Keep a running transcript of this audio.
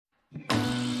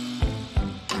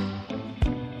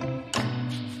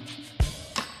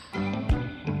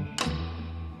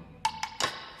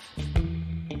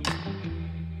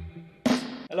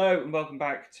Hello and welcome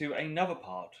back to another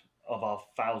part of our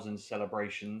thousand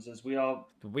celebrations as we are.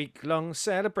 The week-long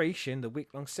celebration, the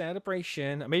week-long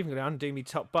celebration. I'm even going to undo my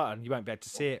top button. You won't be able to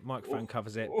see it. Microphone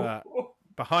covers it, but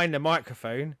behind the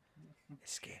microphone,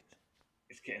 it's getting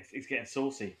It's getting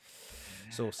saucy.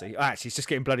 saucy. Oh, actually, it's just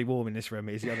getting bloody warm in this room,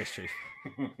 is the honest truth.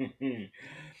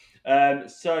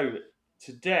 So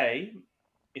today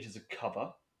it is a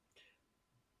cover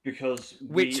because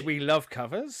Which we love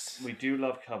covers. we do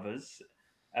love covers,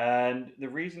 and the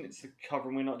reason it's a cover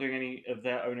and we're not doing any of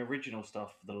their own original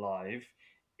stuff for the live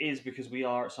is because we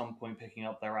are at some point picking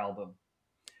up their album.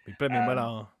 We blooming well Um,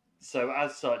 are. So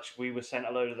as such, we were sent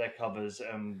a load of their covers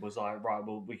and was like, right,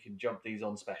 well, we can jump these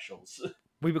on specials.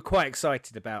 We were quite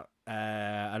excited about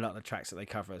a lot of the tracks that they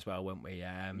cover as well, weren't we?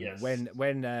 Yes.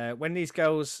 When these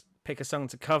girls pick a song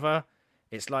to cover,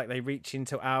 it's like they reach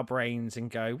into our brains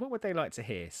and go, "What would they like to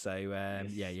hear?" So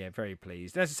Yes. yeah, very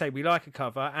pleased. And as I say, we like a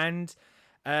cover, and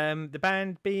the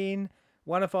band being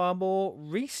one of our more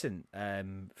recent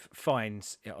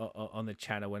finds on the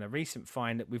channel, and a recent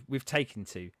find that we've taken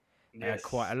to Yes.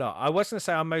 quite a lot. I was going to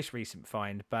say our most recent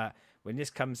find, but when this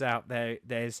comes out,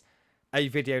 there's a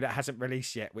video that hasn't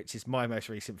released yet, which is my most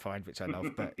recent find, which I love.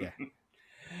 But yeah,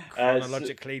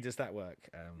 chronologically, does that work?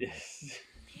 Yes.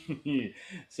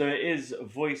 So it is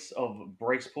Voice of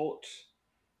Baceprot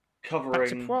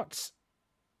covering Baceprot?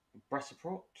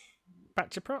 Baceprot.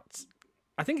 Baceprot?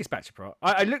 I think it's Baceprot.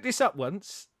 I looked this up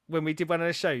once when we did one of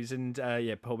the shows, and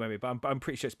yeah, poor memory, but I'm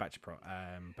pretty sure it's Baceprot.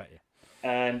 But yeah,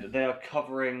 And they are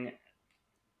covering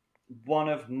one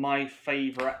of my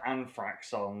favourite Anthrax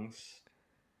songs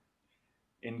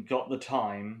in Got the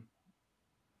Time.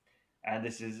 And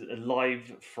this is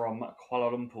live from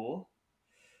Kuala Lumpur.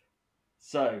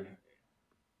 So,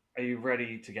 are you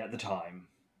ready to get the time?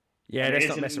 yeah. And Let's it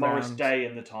not mess isn't Morris around. Day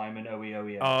in the time and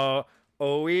OE. Oh.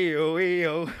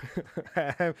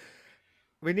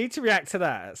 We need to react to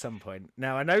that at some point.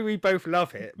 Now I know we both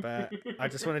love it, but I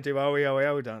just want to do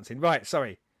oh dancing. Right,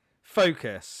 sorry.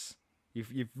 Focus.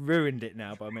 You've ruined it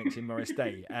now by mentioning Morris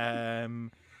Day.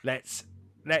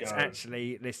 Let's Go.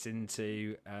 actually listen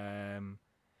to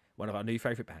one of our new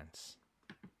favorite bands.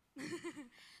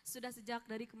 Sudah sejak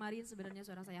dari kemarin sebenarnya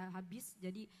suara saya habis,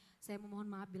 jadi saya memohon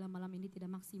maaf bila malam ini tidak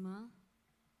maksimal.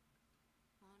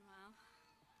 Mohon maaf.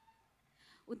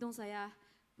 Untung saya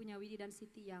punya Widi dan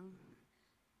Siti yang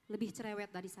lebih cerewet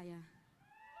dari saya.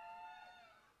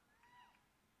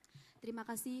 Terima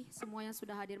kasih semua yang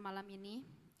sudah hadir malam ini.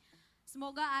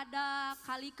 Semoga ada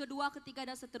kali kedua, ketiga,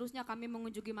 dan seterusnya kami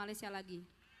mengunjungi Malaysia lagi.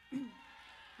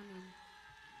 Amin.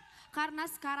 Karena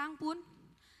sekarang pun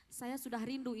saya sudah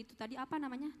rindu itu tadi apa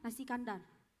namanya? Nasi kandar.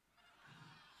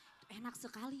 Enak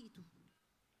sekali itu.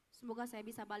 Semoga saya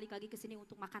bisa balik lagi ke sini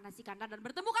untuk makan nasi kandar dan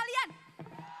bertemu kalian.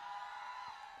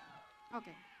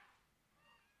 Oke.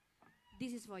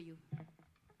 This is for you.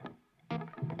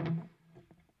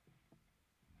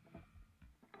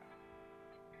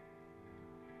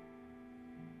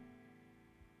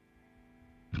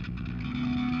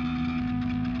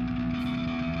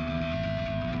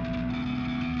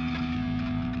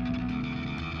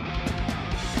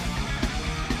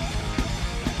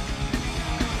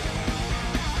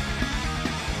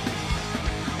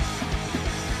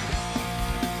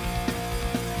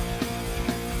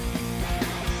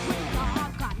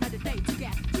 Another day to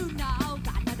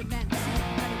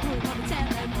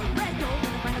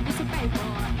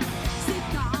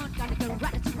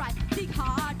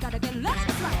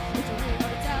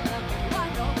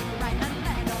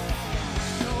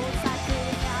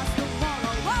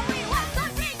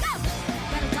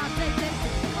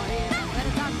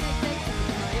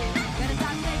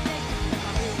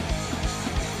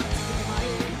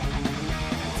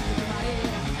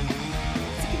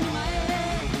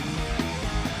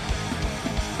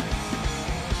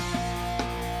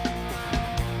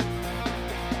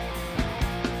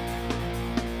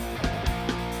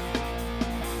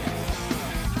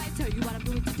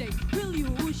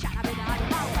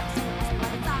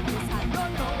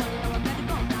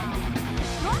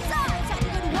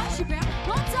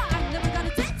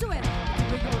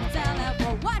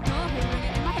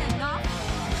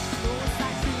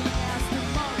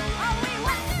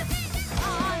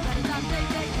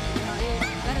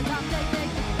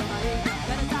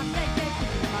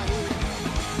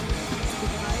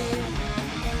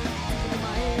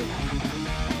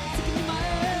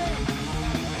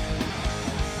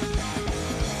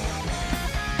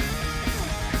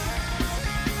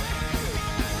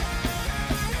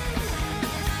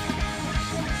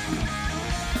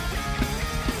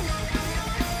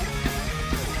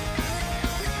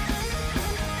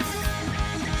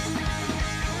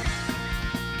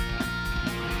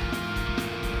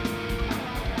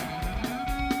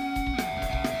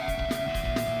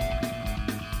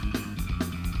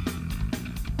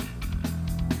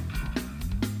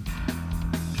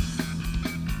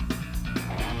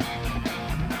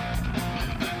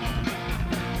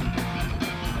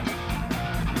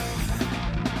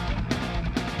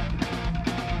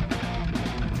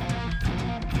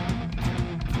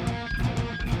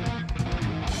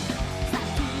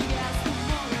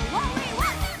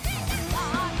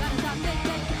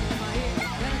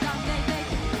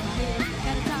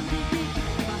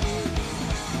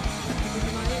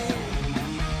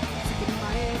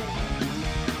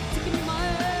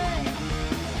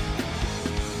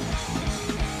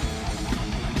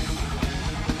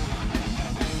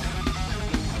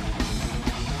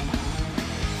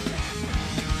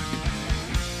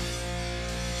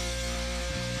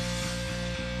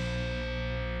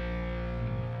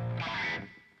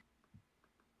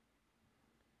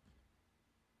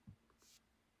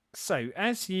So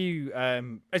as you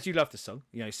love the song,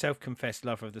 you know, self-confessed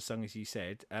lover of the song, as you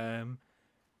said,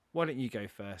 why don't you go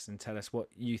first and tell us what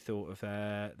you thought of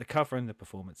the cover and the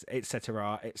performance,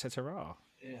 etc., etc.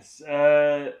 Yes.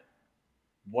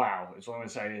 Wow. That's what I'm going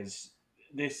to say is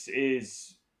this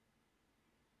is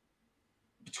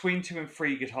between 2 and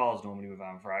 3 guitars normally with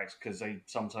Anthrax because they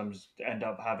sometimes end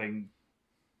up having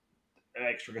an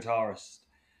extra guitarist.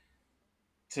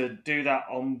 To do that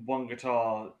on one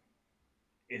guitar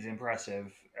is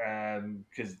impressive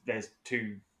because there's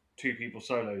two people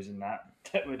solos in that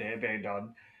with it being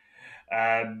done.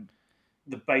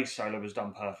 The bass solo was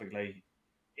done perfectly.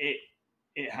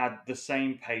 It had the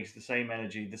same pace, the same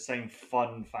energy, the same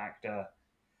fun factor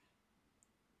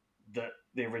that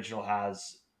the original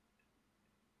has,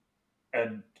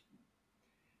 and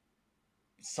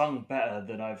sung better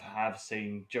than have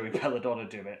seen Joey Belladonna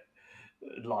do it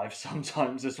live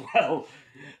sometimes as well.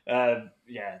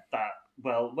 Yeah, that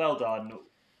well done,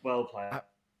 well played.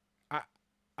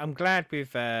 I'm glad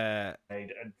we've And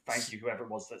thank you whoever it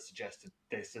was that suggested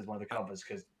this as one of the covers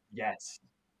because yes,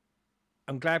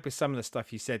 I'm glad with some of the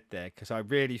stuff you said there because I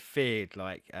really feared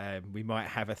like we might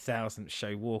have a 1,000th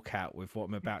show walkout with what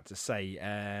I'm about to say.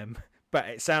 But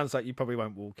it sounds like you probably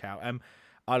won't walk out.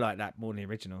 I like that more than the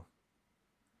original.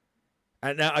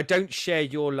 And now I don't share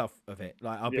your love of it.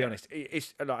 Like I'll be honest,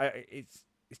 it's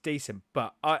decent,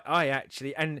 but I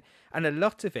actually and a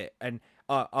lot of it, and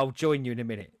I'll join you in a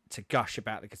minute to gush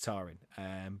about the guitaring.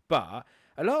 But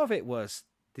a lot of it was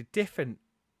the different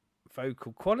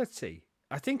vocal quality.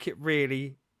 I think it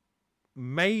really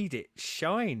made it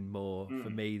shine more for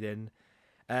me than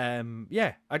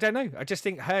yeah, I don't know. I just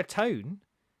think her tone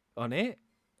on it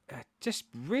just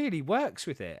really works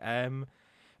with it.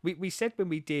 We said when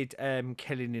we did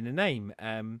Killing in a Name,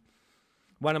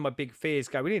 one of my big fears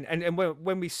going in, and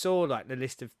when we saw like the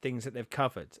list of things that they've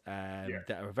covered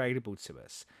that are available to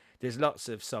us, there's lots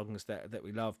of songs that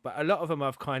we love, but a lot of them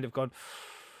I've kind of gone,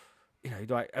 you know,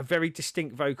 like a very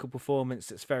distinct vocal performance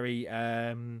that's very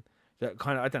that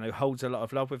kind of, I don't know, holds a lot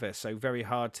of love with us, so very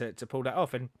hard to pull that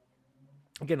off. And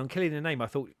again, on Killing the Name, I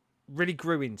thought really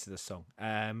grew into the song.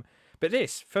 But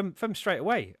this, from straight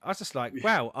away, I was just like,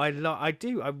 wow, I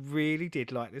really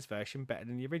did like this version better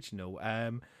than the original.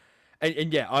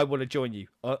 And yeah, I want to join you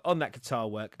on that guitar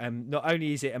work. Not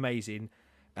only is it amazing,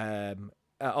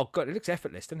 oh god, it looks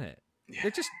effortless, doesn't it? Yeah.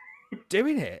 They're just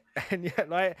doing it, and yeah,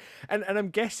 like, and I'm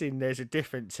guessing there's a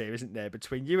difference here, isn't there,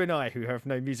 between you and I, who have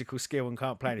no musical skill and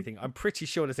can't play anything. I'm pretty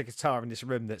sure there's a guitar in this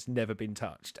room that's never been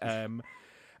touched.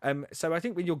 So I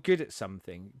think when you're good at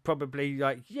something, probably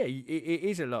like, yeah, it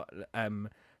is a lot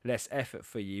less effort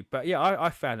for you. But yeah, I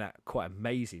found that quite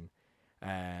amazing.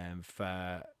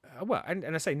 For well, and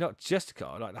I say not just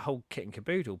guitar, like the whole kit and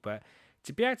caboodle, but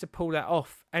to be able to pull that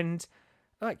off, and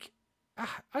like,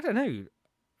 I don't know,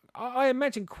 I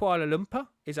imagine Kuala Lumpur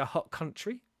is a hot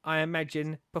country. I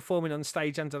imagine performing on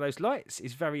stage under those lights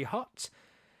is very hot,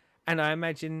 and I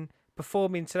imagine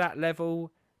performing to that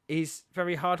level is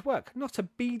very hard work. Not a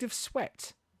bead of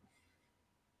sweat.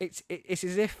 It's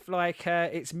as if like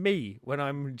it's me when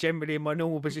I'm generally in my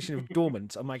normal position of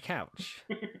dormant on my couch.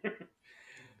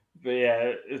 But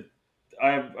yeah,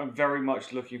 I'm very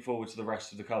much looking forward to the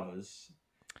rest of the covers.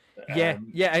 Yeah,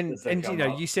 and you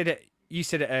know, up. you said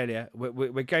it earlier.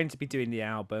 We're going to be doing the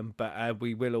album, but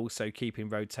we will also keep in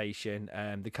rotation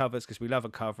the covers because we love a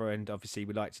cover, and obviously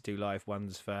we like to do live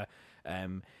ones for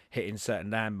hitting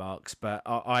certain landmarks. But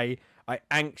I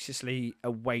anxiously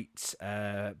await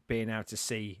being able to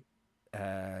see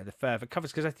the further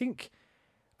covers because I think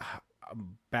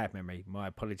bad memory, my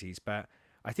apologies, but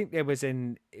I think there was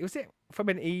was it from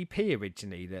an EP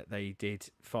originally that they did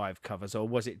 5 covers, or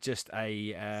was it just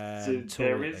a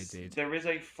tour that they did? There is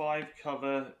a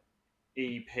 5-cover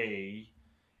EP,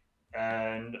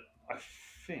 and I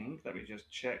think, let me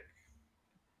just check.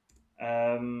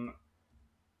 I mean,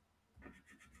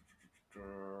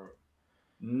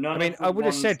 I would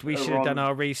have said we should have done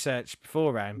our research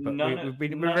beforehand, but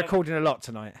we're recording a lot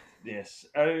tonight. Yes.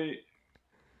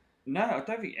 No, I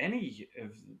don't think any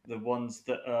of the ones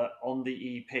that are on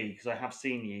the EP, because I have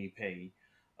seen the EP,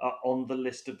 are on the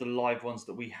list of the live ones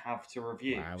that we have to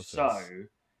review. Wow, so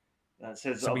that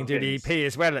says so we can do the EP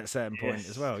as well at a certain point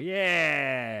as well.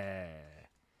 Yeah.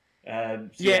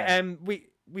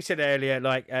 We said earlier,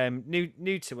 like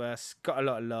new to us, got a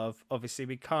lot of love. Obviously,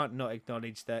 we can't not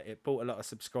acknowledge that it brought a lot of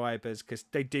subscribers because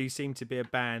they do seem to be a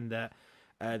band that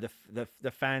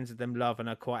the fans of them love and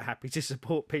are quite happy to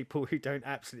support people who don't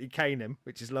absolutely cane them,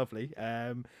 which is lovely.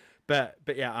 But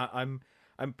yeah, I'm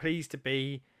pleased to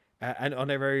be an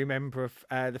honorary member of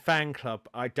the fan club.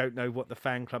 I don't know what the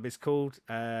fan club is called.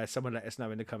 Someone let us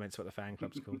know in the comments what the fan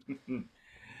club's called.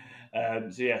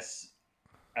 So yes,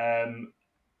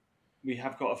 we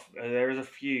have got. There is a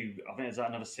few. I think there's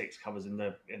another 6 covers in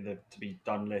the to be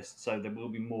done list. So there will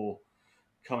be more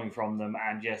coming from them.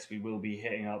 And yes, we will be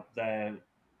hitting up their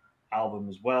album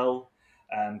as well,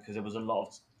 because there was a lot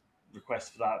of requests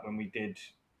for that when we did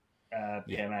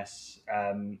PMS.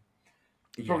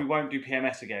 We probably won't do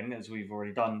PMS again, as we've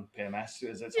already done PMS,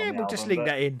 as it's on the we'll album. just link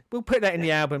that in. We'll put that in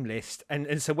the album list,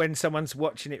 and so when someone's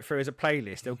watching it through as a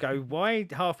playlist, they'll go, "Why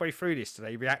halfway through this do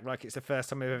they react like it's the first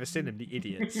time they've ever seen them, the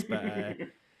idiots?" But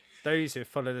those who have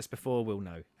followed us before will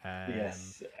know.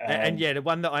 Yes, and yeah, the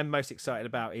one that I'm most excited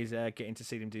about is getting to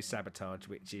see them do Sabotage,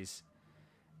 which is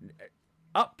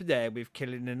up there with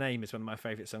Killing the Name as one of my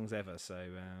favourite songs ever. So.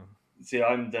 See,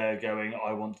 I'm there going,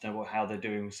 I want to know how they're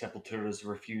doing with Sepultura's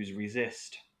Refuse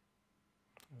Resist.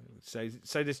 So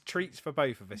there's treats for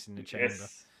both of us in the chamber.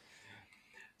 Yes.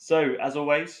 So, as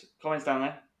always, comments down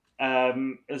there.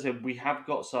 As I said, we have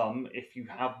got some. If you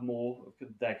have more of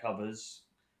their covers,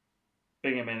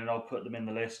 bring them in and I'll put them in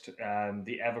the list,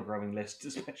 the ever-growing list,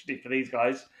 especially for these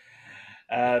guys.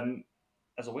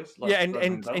 As always, like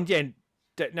and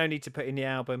no need to put in the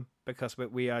album because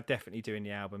we are definitely doing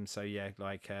the album. So yeah,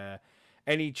 like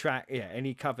any track,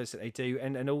 any covers that they do,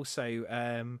 and also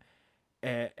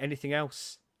anything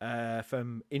else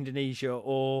from Indonesia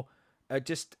or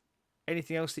just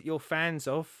anything else that you're fans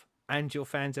of and you're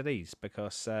fans of these,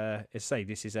 because as I say,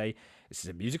 this is a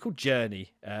musical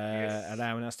journey,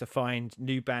 allowing us to find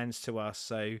new bands to us.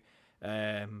 So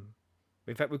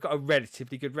we've got a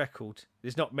relatively good record.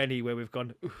 There's not many where we've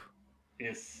gone, ooh.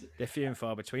 Yes. They're few and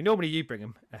far between. Normally you bring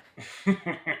them.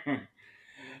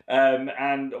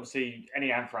 And obviously,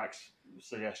 any Anthrax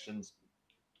suggestions,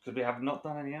 because we have not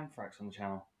done any Anthrax on the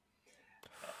channel.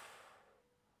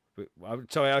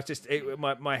 Sorry, I was just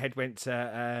my head went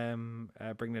to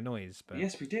Bring the Noise. But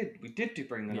yes, we did. We did do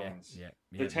Bring the Noise. Yeah.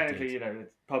 But technically, it's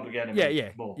Public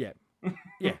Enemy.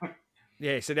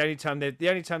 Yeah. So the only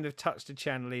time they've touched the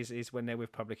channel is when they're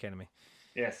with Public Enemy.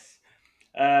 Yes.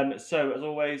 So as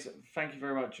always, thank you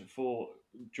very much for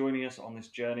joining us on this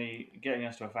journey, getting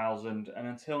us to 1,000, and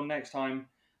until next time.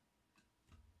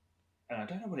 And I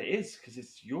don't know what it is because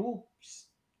it's your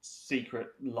secret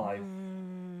live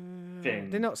thing.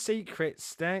 They're not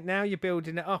secrets. Now you're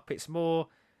building it up. It's more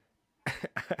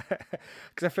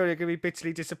because I feel you're going to be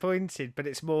bitterly disappointed. But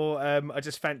it's more. I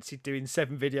just fancied doing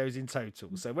 7 videos in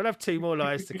total, so we'll have 2 more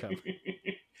lives to come.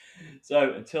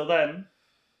 So until then,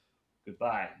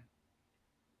 goodbye.